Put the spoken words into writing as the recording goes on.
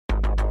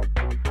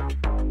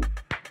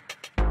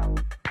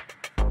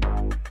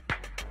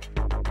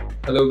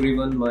Hello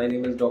everyone, my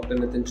name is Dr.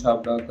 Nitin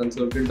Chhabra,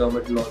 consultant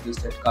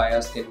dermatologist at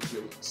Kaya Skin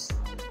Clinics.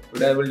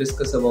 Today I will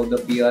discuss about the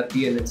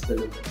PRP and its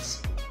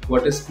benefits.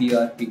 What is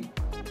PRP?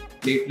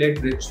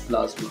 Platelet-rich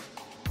plasma.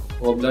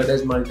 Our blood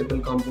has multiple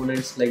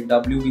components like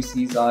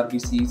WBCs,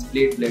 RBCs,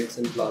 platelets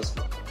and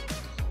plasma.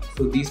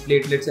 So these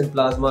platelets and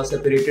plasma are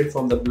separated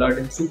from the blood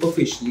and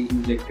superficially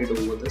injected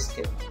over the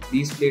skin.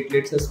 These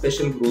platelets have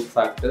special growth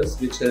factors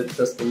which help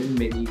the skin in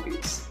many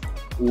ways.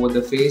 Over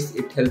the face,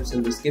 it helps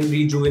in the skin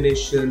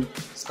rejuvenation,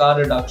 scar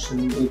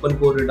reduction, open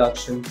pore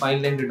reduction,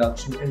 fine line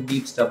reduction and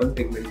deep stubborn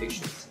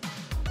pigmentations.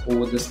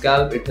 Over the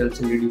scalp, it helps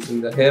in reducing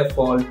the hair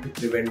fall, to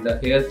prevent the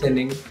hair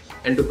thinning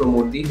and to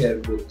promote the hair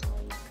growth.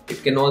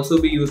 It can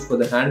also be used for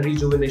the hand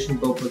rejuvenation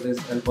purposes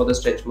and for the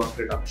stretch mark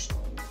reduction.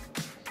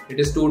 It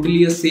is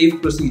totally a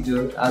safe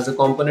procedure as a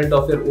component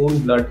of your own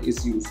blood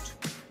is used.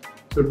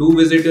 So do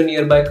visit your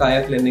nearby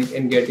Kaya clinic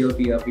and get your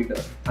PRP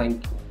done.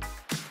 Thank you.